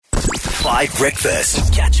5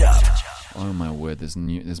 Breakfast. Catch up. Oh my word, there's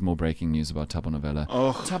more breaking news about Thabonovela.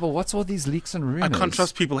 Oh. Thabo, what's all these leaks and rumors? I can't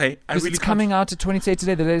trust people, hey. It's coming out at 28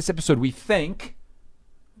 today, the latest episode, we think.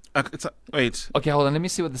 Wait. Okay, hold on, let me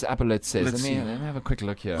see what this app alert says. Let me have a quick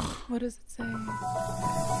look here. What does it say?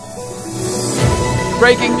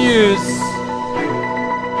 Breaking news!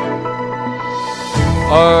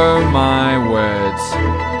 Oh my word.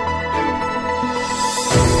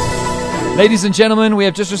 Ladies and gentlemen, we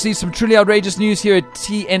have just received some truly outrageous news here at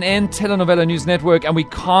TNN, Telenovela News Network, and we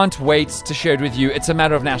can't wait to share it with you. It's a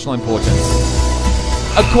matter of national importance.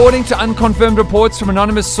 According to unconfirmed reports from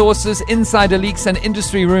anonymous sources, insider leaks and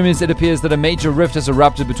industry rumors, it appears that a major rift has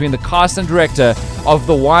erupted between the cast and director of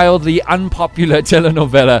the wildly unpopular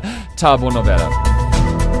telenovela Thabonovela.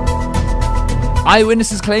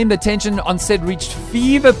 Eyewitnesses claim that tension on set reached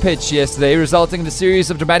fever pitch yesterday, resulting in a series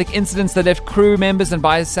of dramatic incidents that left crew members and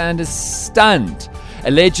bystanders stunned.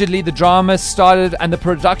 Allegedly, the drama started and the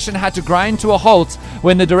production had to grind to a halt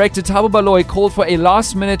when the director Thabonovela called for a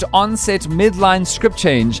last-minute on-set midline script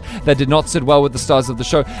change that did not sit well with the stars of the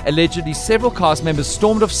show. Allegedly, several cast members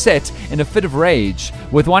stormed off set in a fit of rage,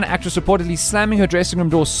 with one actress reportedly slamming her dressing room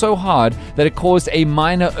door so hard that it caused a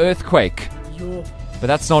minor earthquake. But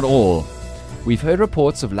that's not all. We've heard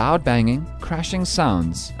reports of loud banging, crashing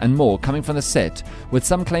sounds, and more coming from the set, with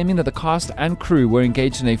some claiming that the cast and crew were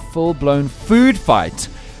engaged in a full-blown food fight.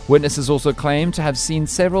 Witnesses also claim to have seen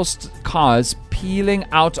several cars peeling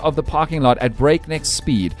out of the parking lot at breakneck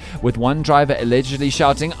speed, with one driver allegedly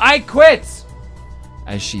shouting, "I quit!"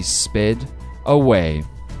 as she sped away.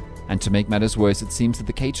 And to make matters worse, it seems that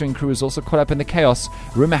the catering crew is also caught up in the chaos.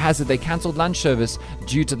 Rumor has it they cancelled lunch service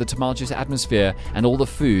due to the tumultuous atmosphere, and all the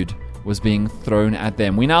food was being thrown at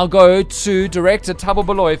them. We now go to director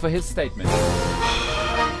Thabonovela for his statement.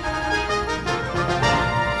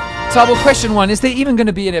 Thabo, question 1. Is there even going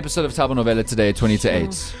to be an episode of Thabonovela today at 20 to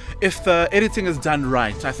 8? If the editing is done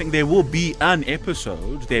right, I think there will be an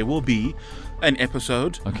episode.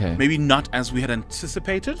 Okay. Maybe not as we had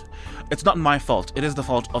anticipated. It's not my fault. It is the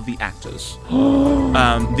fault of the actors.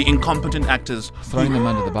 The incompetent actors. Throwing them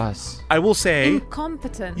under the bus. I will say...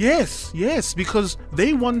 Incompetent? Yes, because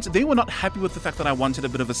they were not happy with the fact that I wanted a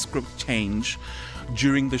bit of a script change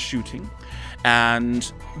during the shooting.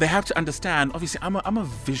 And they have to understand, obviously, I'm a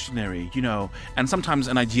visionary, and sometimes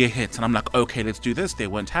an idea hits and I'm like, okay, let's do this. They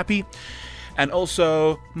weren't happy. And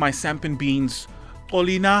also, my Samp and Beans...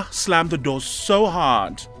 Olina slammed the door so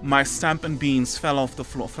hard, my Samp and Beans fell on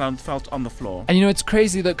the floor. And it's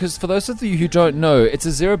crazy though, because for those of you who don't know, it's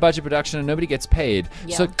a zero budget production and nobody gets paid.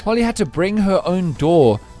 Yeah. So Polly had to bring her own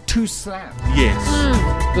door to slam. Yes.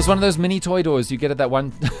 It was one of those mini toy doors you get at that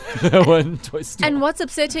one toy store. And what's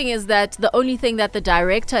upsetting is that the only thing that the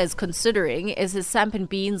director is considering is his Samp and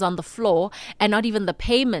Beans on the floor, and not even the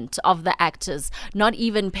payment of the actors, not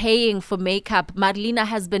even paying for makeup. Madlina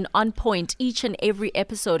has been on point each and every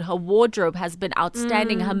episode. Her wardrobe has been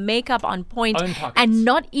outstanding, her makeup on point, and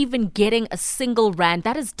not even getting a single rand.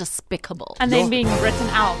 That is despicable. And then being written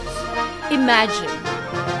out. Imagine.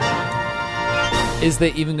 Is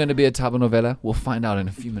there even going to be a Thabonovela? We'll find out in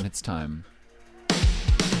a few minutes' time.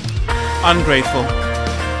 Ungrateful.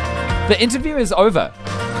 The interview is over.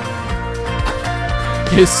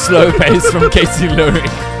 Here's Slow Pace from Casey Lurie.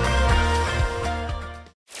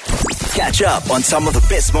 Catch up on some of the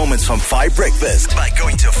best moments from 5 Breakfast by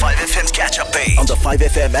going to 5FM's catch-up page on the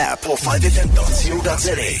 5FM app or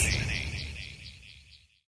 5FM.co.za.